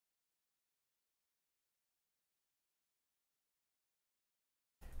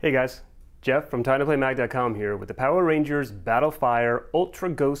Hey guys, Jeff from TimeToPlayMag.com here with the Power Rangers BattleFire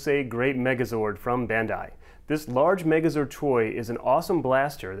Ultra Gosei Great Megazord from Bandai. This large Megazord toy is an awesome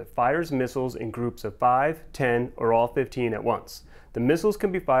blaster that fires missiles in groups of 5, 10, or all 15 at once. The missiles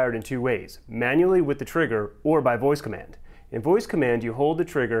can be fired in two ways, manually with the trigger or by voice command. In voice command, you hold the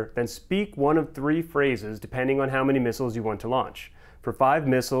trigger, then speak one of three phrases depending on how many missiles you want to launch. For 5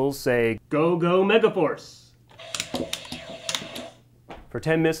 missiles, say, "Go, go, Megaforce!" For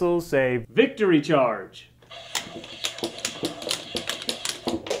 10 missiles, say, "Victory Charge!"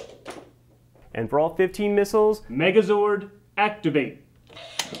 And for all 15 missiles, "Megazord, Activate!"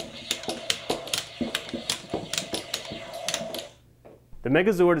 The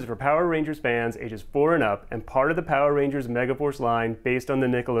Megazord is for Power Rangers fans ages 4 and up and part of the Power Rangers Megaforce line based on the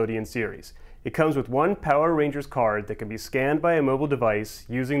Nickelodeon series. It comes with one Power Rangers card that can be scanned by a mobile device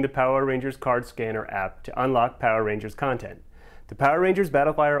using the Power Rangers Card Scanner app to unlock Power Rangers content. The Power Rangers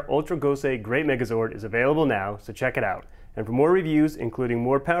BattleFire Ultra Gosei Great Megazord is available now, so check it out. And for more reviews, including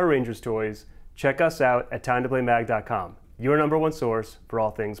more Power Rangers toys, check us out at TimeToPlayMag.com, your #1 source for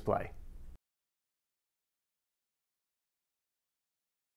all things play.